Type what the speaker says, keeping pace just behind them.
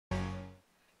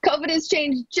COVID has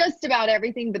changed just about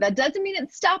everything, but that doesn't mean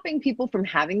it's stopping people from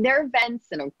having their events.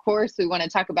 And of course, we want to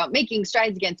talk about making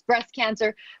strides against breast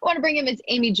cancer. I want to bring in Ms.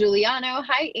 Amy Giuliano.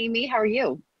 Hi, Amy. How are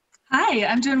you? Hi,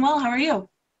 I'm doing well. How are you?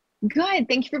 Good.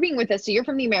 Thank you for being with us. So you're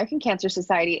from the American Cancer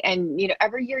Society, and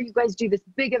every year you guys do this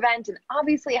big event, and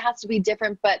obviously it has to be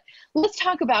different, but let's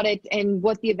talk about it and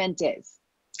what the event is.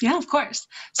 Yeah, of course.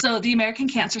 So the American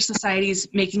Cancer Society's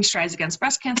Making Strides Against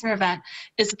Breast Cancer event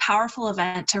is a powerful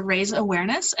event to raise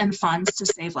awareness and funds to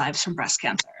save lives from breast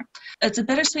cancer. It's a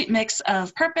bittersweet mix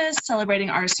of purpose, celebrating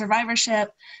our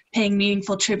survivorship, paying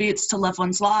meaningful tributes to loved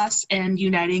ones lost, and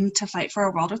uniting to fight for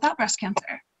a world without breast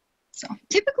cancer. So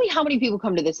typically, how many people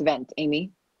come to this event,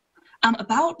 Amy?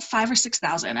 About 5,000 or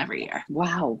 6,000 every year.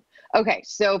 Wow. Okay,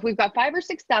 so if we've got 5,000 or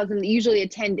 6,000 that usually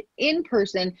attend in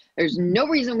person, there's no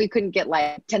reason we couldn't get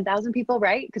like 10,000 people,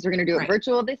 right? Because we're going to do it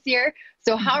virtual this year.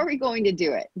 So how are we going to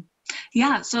do it?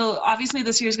 Yeah, so obviously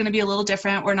this year is going to be a little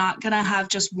different. We're not going to have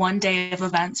just one day of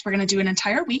events. We're going to do an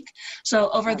entire week. So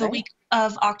over the week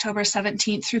of October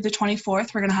 17th through the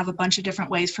 24th, we're going to have a bunch of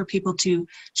different ways for people to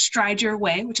stride your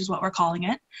way, which is what we're calling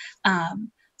it.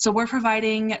 So we're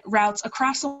providing routes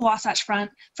across the Wasatch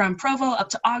Front from Provo up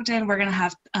to Ogden. We're going to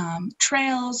have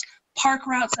trails, park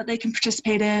routes that they can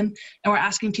participate in, and we're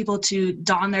asking people to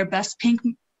don their best pink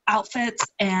outfits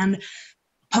and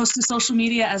post to social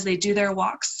media as they do their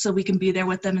walks so we can be there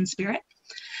with them in spirit.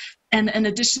 And in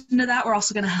addition to that, we're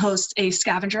also going to host a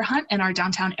scavenger hunt in our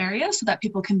downtown area so that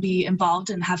people can be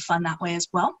involved and have fun that way as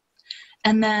well.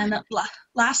 And then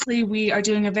lastly, we are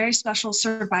doing a very special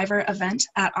survivor event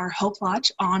at our Hope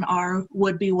Lodge on our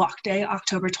would-be walk day,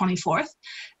 October 24th.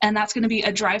 And that's going to be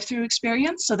a drive-through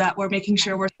experience so that we're making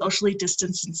sure we're socially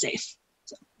distanced and safe.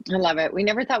 I love it. We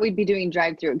never thought we'd be doing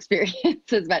drive-through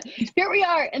experiences, but here we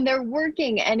are, and they're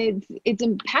working, and it's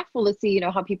impactful to see,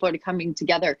 how people are coming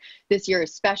together this year,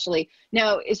 especially.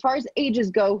 Now, as far as ages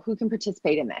go, who can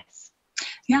participate in this?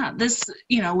 Yeah,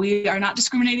 we are not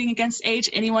discriminating against age.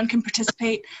 Anyone can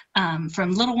participate,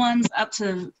 from little ones up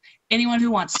to anyone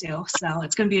who wants to. So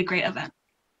it's going to be a great event.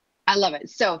 I love it.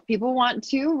 So if people want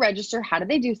to register, how do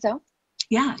they do so?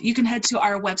 Yeah, you can head to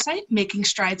our website,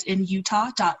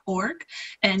 makingstridesinyutah.org,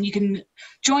 and you can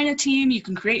join a team, you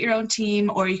can create your own team,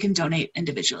 or you can donate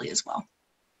individually as well.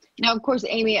 Now, of course,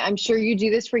 Amy, I'm sure you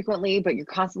do this frequently, but you're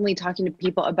constantly talking to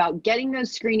people about getting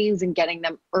those screenings and getting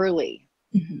them early.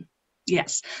 Mm-hmm.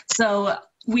 Yes. So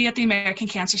we at the American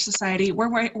Cancer Society,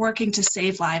 we're working to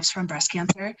save lives from breast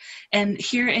cancer. And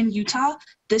here in Utah,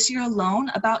 this year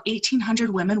alone, about 1,800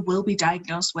 women will be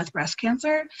diagnosed with breast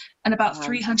cancer, and about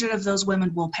 300 of those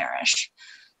women will perish.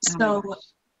 So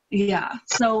we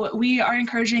are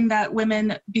encouraging that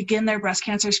women begin their breast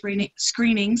cancer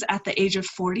screenings at the age of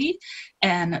 40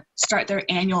 and start their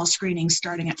annual screenings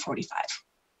starting at 45.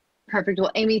 Perfect.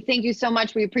 Well, Amy, thank you so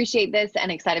much. We appreciate this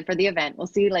and excited for the event. We'll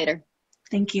see you later.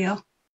 Thank you.